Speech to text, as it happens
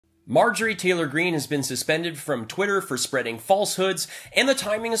Marjorie Taylor Greene has been suspended from Twitter for spreading falsehoods, and the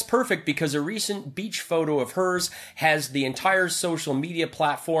timing is perfect because a recent beach photo of hers has the entire social media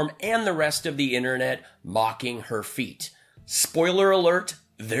platform and the rest of the internet mocking her feet. Spoiler alert,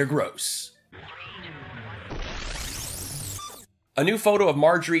 they're gross. A new photo of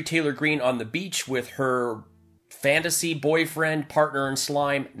Marjorie Taylor Greene on the beach with her fantasy boyfriend, partner in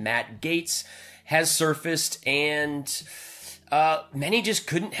slime, Matt Gaetz, has surfaced, and many just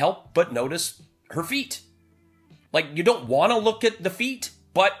couldn't help but notice her feet. Like, you don't want to look at the feet,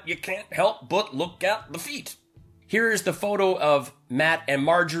 but you can't help but look at the feet. Here is the photo of Matt and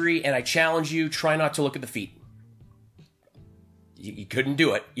Marjorie, and I challenge you, try not to look at the feet. You couldn't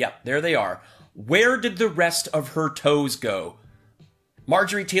do it. Yep, there they are. Where did the rest of her toes go?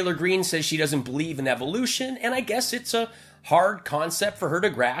 Marjorie Taylor Greene says she doesn't believe in evolution, and I guess it's a hard concept for her to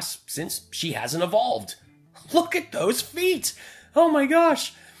grasp since she hasn't evolved. Look at those feet! Oh my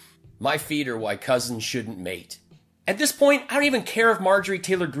gosh! My feet are why cousins shouldn't mate. At this point, I don't even care if Marjorie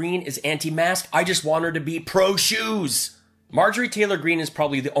Taylor Greene is anti-mask, I just want her to be pro-shoes! Marjorie Taylor Greene is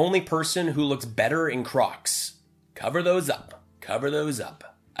probably the only person who looks better in Crocs. Cover those up. Cover those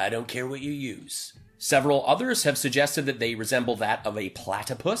up. I don't care what you use. Several others have suggested that they resemble that of a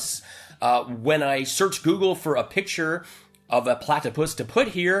platypus. When I searched Google for a picture of a platypus to put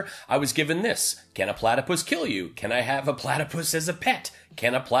here, I was given this. Can a platypus kill you? Can I have a platypus as a pet?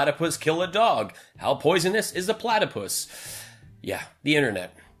 Can a platypus kill a dog? How poisonous is a platypus? Yeah, the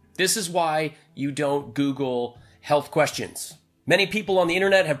internet. This is why you don't Google health questions. Many people on the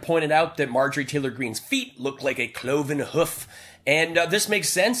internet have pointed out that Marjorie Taylor Greene's feet look like a cloven hoof. And this makes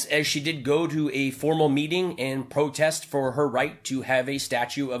sense, as she did go to a formal meeting and protest for her right to have a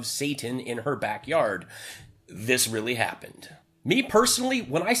statue of Satan in her backyard. This really happened. Me personally,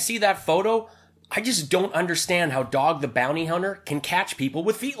 when I see that photo, I just don't understand how Dog the Bounty Hunter can catch people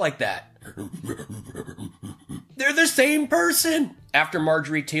with feet like that. They're the same person! After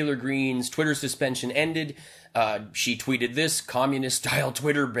Marjorie Taylor Greene's Twitter suspension ended, she tweeted this: communist-style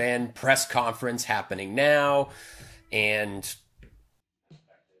Twitter ban press conference happening now, and...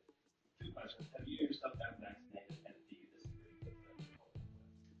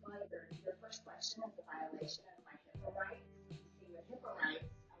 Your first question is a violation of my HIPAA rights. See, with HIPAA rights,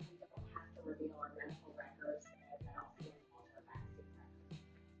 we don't have to reveal our medical records and alter vaccine records.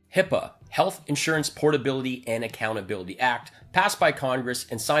 HIPAA, Health Insurance Portability and Accountability Act, passed by Congress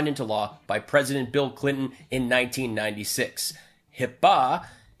and signed into law by President Bill Clinton in 1996. HIPAA,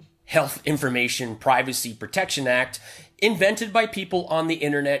 Health Information Privacy Protection Act, invented by people on the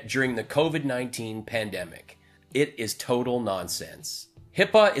internet during the COVID-19 pandemic. It is total nonsense.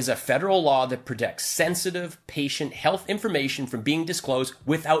 HIPAA is a federal law that protects sensitive patient health information from being disclosed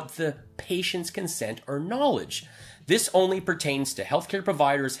without the patient's consent or knowledge. This only pertains to healthcare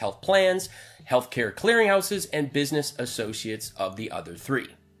providers, health plans, healthcare clearinghouses, and business associates of the other three.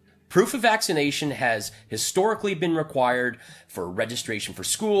 Proof of vaccination has historically been required for registration for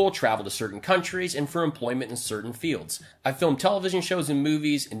school, travel to certain countries, and for employment in certain fields. I've filmed television shows and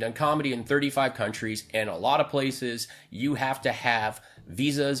movies and done comedy in 35 countries, and a lot of places you have to have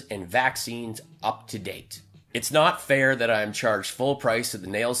visas and vaccines up to date. It's not fair that I'm charged full price at the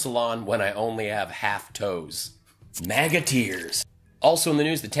nail salon when I only have half toes. MAGA tears. Also in the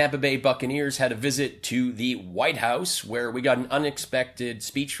news, the Tampa Bay Buccaneers had a visit to the White House, where we got an unexpected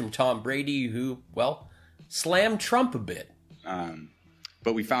speech from Tom Brady, who, well, slammed Trump a bit.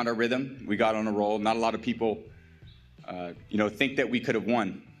 But we found our rhythm. We got on a roll. Not a lot of people, think that we could have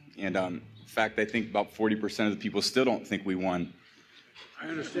won. And in fact, I think about 40% of the people still don't think we won. I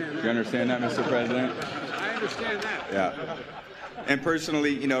understand that. You understand that, Mr. President? I understand that. Yeah. And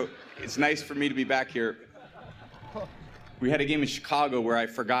personally, it's nice for me to be back here. We had a game in Chicago where I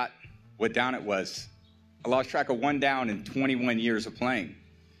forgot what down it was. I lost track of one down in 21 years of playing.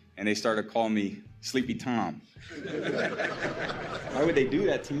 And they started calling me Sleepy Tom. Why would they do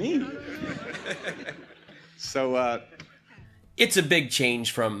that to me? So, It's a big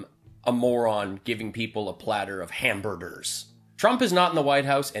change from a moron giving people a platter of hamburgers. Trump is not in the White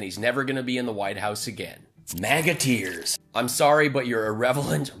House, and he's never going to be in the White House again. MAGA tears. I'm sorry, but you're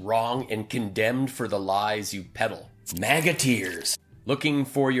irrelevant, wrong, and condemned for the lies you peddle. MAGA tears. Looking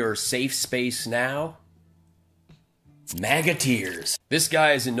for your safe space now? MAGA tears. This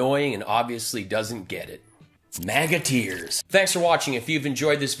guy is annoying and obviously doesn't get it. MAGA tears. Thanks for watching. If you've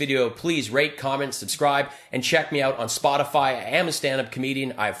enjoyed this video, please rate, comment, subscribe, and check me out on Spotify. I am a stand-up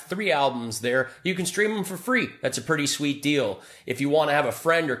comedian. I have 3 albums there. You can stream them for free. That's a pretty sweet deal. If you want to have a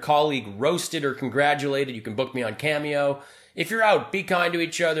friend or colleague roasted or congratulated, you can book me on Cameo. If you're out, be kind to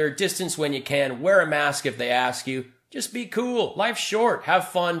each other, distance when you can, wear a mask if they ask you. Just be cool. Life's short. Have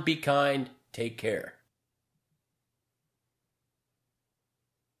fun. Be kind. Take care.